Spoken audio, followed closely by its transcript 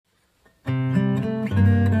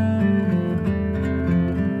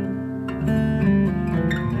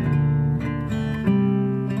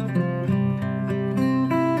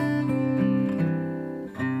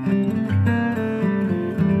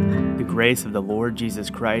grace of the Lord Jesus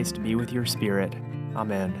Christ be with your spirit.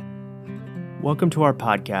 Amen. Welcome to our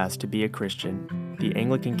podcast, To Be a Christian, the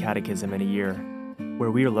Anglican Catechism in a Year, where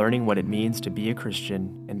we are learning what it means to be a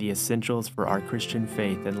Christian and the essentials for our Christian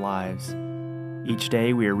faith and lives. Each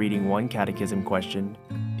day we are reading one catechism question,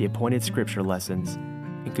 the appointed scripture lessons,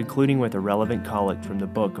 and concluding with a relevant collect from the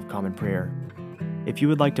Book of Common Prayer. If you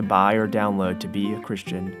would like to buy or download To Be a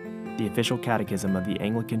Christian, the official catechism of the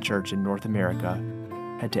Anglican Church in North America,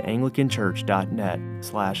 head to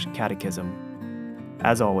anglicanchurch.net/catechism.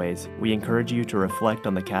 As always, we encourage you to reflect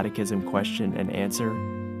on the catechism question and answer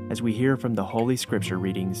as we hear from the Holy Scripture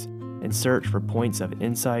readings and search for points of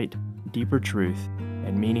insight, deeper truth,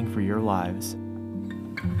 and meaning for your lives.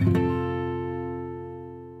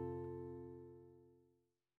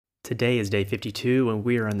 Today is day 52, and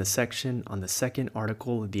we are in the section on the second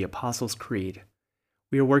article of the Apostles' Creed.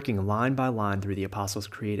 We are working line by line through the Apostles'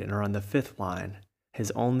 Creed and are on the fifth line, His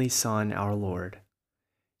only Son, our Lord.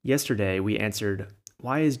 Yesterday we answered,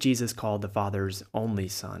 why is Jesus called the Father's only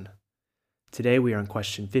Son? Today we are on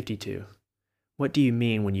question 52. What do you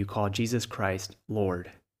mean when you call Jesus Christ Lord?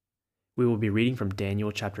 We will be reading from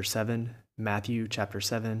Daniel chapter 7, Matthew chapter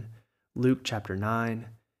 7, Luke chapter 9,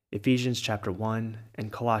 Ephesians chapter 1, and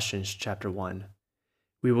Colossians chapter 1.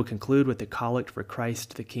 We will conclude with the Collect for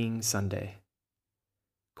Christ the King Sunday.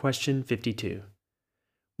 Question 52.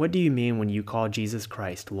 What do you mean when you call Jesus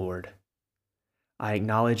Christ Lord? I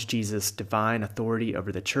acknowledge Jesus' divine authority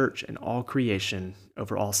over the church and all creation,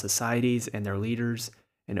 over all societies and their leaders,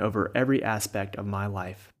 and over every aspect of my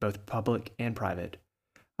life, both public and private.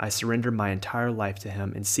 I surrender my entire life to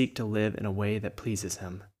Him and seek to live in a way that pleases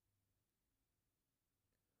Him.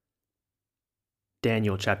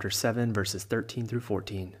 Daniel chapter 7, verses 13 through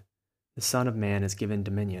 14. The Son of Man is given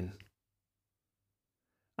dominion.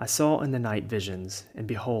 I saw in the night visions, and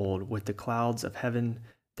behold, with the clouds of heaven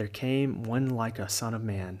there came one like a Son of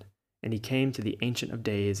Man, and he came to the Ancient of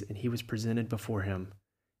Days, and he was presented before him.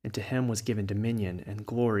 And to him was given dominion and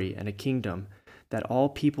glory and a kingdom, that all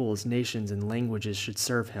peoples, nations, and languages should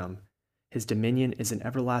serve him. His dominion is an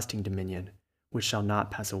everlasting dominion, which shall not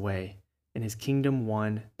pass away, and his kingdom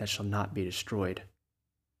one that shall not be destroyed.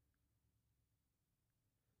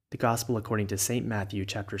 The Gospel according to St. Matthew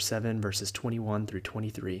chapter 7, verses 21 through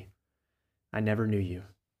 23. I never knew you.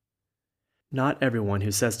 Not everyone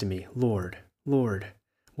who says to me, Lord, Lord,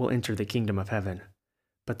 will enter the kingdom of heaven,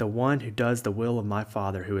 but the one who does the will of my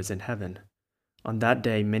Father who is in heaven. On that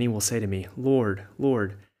day many will say to me, Lord,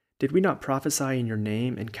 Lord, did we not prophesy in your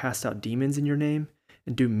name and cast out demons in your name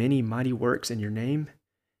and do many mighty works in your name?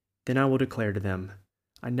 Then I will declare to them,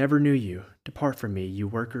 I never knew you. Depart from me, you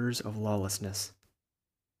workers of lawlessness.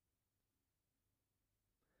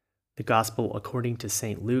 The Gospel according to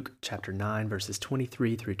St. Luke chapter 9, verses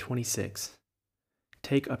 23 through 26.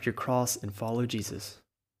 Take up your cross and follow Jesus.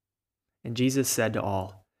 And Jesus said to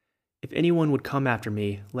all, If anyone would come after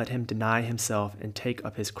me, let him deny himself and take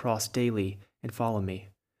up his cross daily and follow me.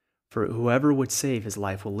 For whoever would save his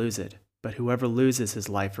life will lose it, but whoever loses his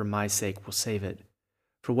life for my sake will save it.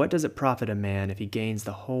 For what does it profit a man if he gains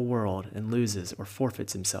the whole world and loses or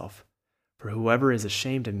forfeits himself? For whoever is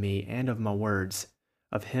ashamed of me and of my words,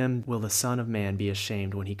 of him will the Son of Man be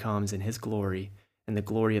ashamed when he comes in his glory and the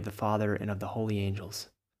glory of the Father and of the holy angels.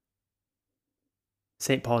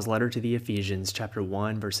 St. Paul's letter to the Ephesians, chapter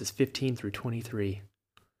 1, verses 15 through 23.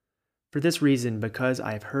 For this reason, because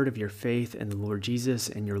I have heard of your faith in the Lord Jesus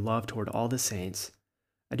and your love toward all the saints,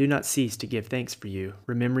 I do not cease to give thanks for you,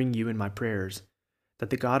 remembering you in my prayers, that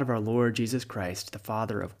the God of our Lord Jesus Christ, the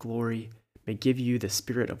Father of glory, may give you the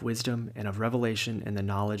spirit of wisdom and of revelation in the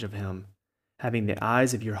knowledge of him, having the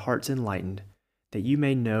eyes of your hearts enlightened, that you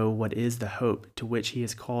may know what is the hope to which he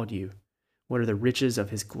has called you, what are the riches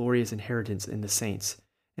of his glorious inheritance in the saints,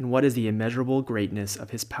 and what is the immeasurable greatness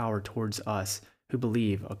of his power towards us who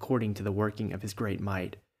believe according to the working of his great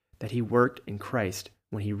might, that he worked in Christ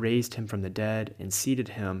when he raised him from the dead and seated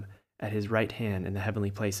him at his right hand in the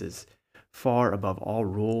heavenly places, far above all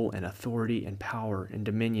rule and authority and power and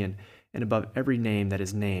dominion, and above every name that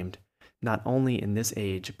is named, not only in this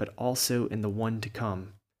age, but also in the one to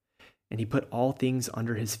come. And he put all things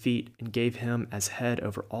under his feet and gave him as head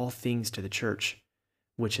over all things to the church,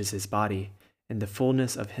 which is his body, and the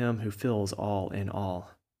fullness of him who fills all in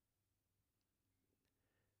all.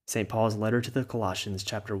 St. Paul's letter to the Colossians,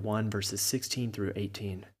 chapter 1, verses 16 through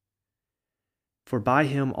 18. For by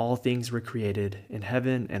him all things were created, in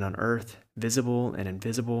heaven and on earth, visible and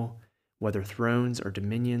invisible, whether thrones or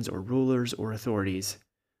dominions or rulers or authorities.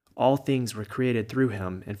 All things were created through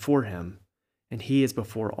him and for him, and he is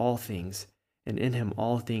before all things, and in him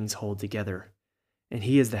all things hold together. And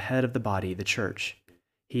he is the head of the body, the church.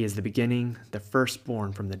 He is the beginning, the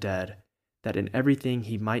firstborn from the dead, that in everything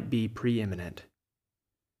he might be preeminent.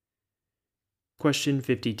 Question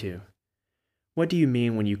 52. What do you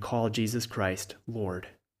mean when you call Jesus Christ Lord?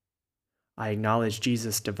 I acknowledge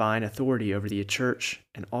Jesus' divine authority over the church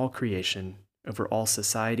and all creation, over all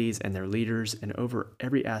societies and their leaders, and over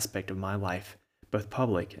every aspect of my life, both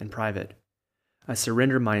public and private. I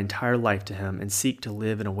surrender my entire life to him and seek to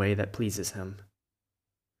live in a way that pleases him.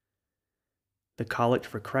 The Collect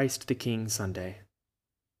for Christ the King Sunday.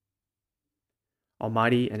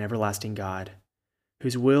 Almighty and everlasting God,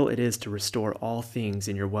 whose will it is to restore all things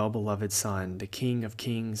in your well-beloved Son, the King of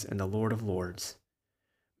kings and the Lord of lords,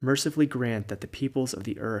 mercifully grant that the peoples of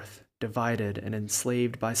the earth, divided and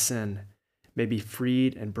enslaved by sin, may be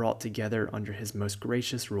freed and brought together under his most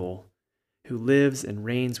gracious rule, who lives and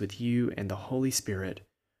reigns with you and the Holy Spirit,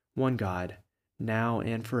 one God, now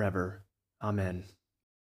and forever. Amen.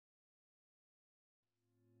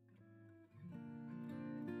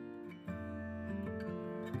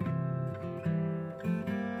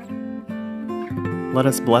 Let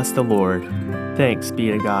us bless the Lord. Thanks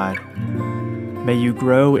be to God. May you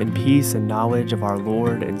grow in peace and knowledge of our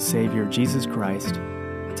Lord and Savior Jesus Christ.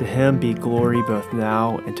 To him be glory both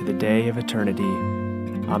now and to the day of eternity.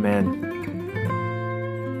 Amen.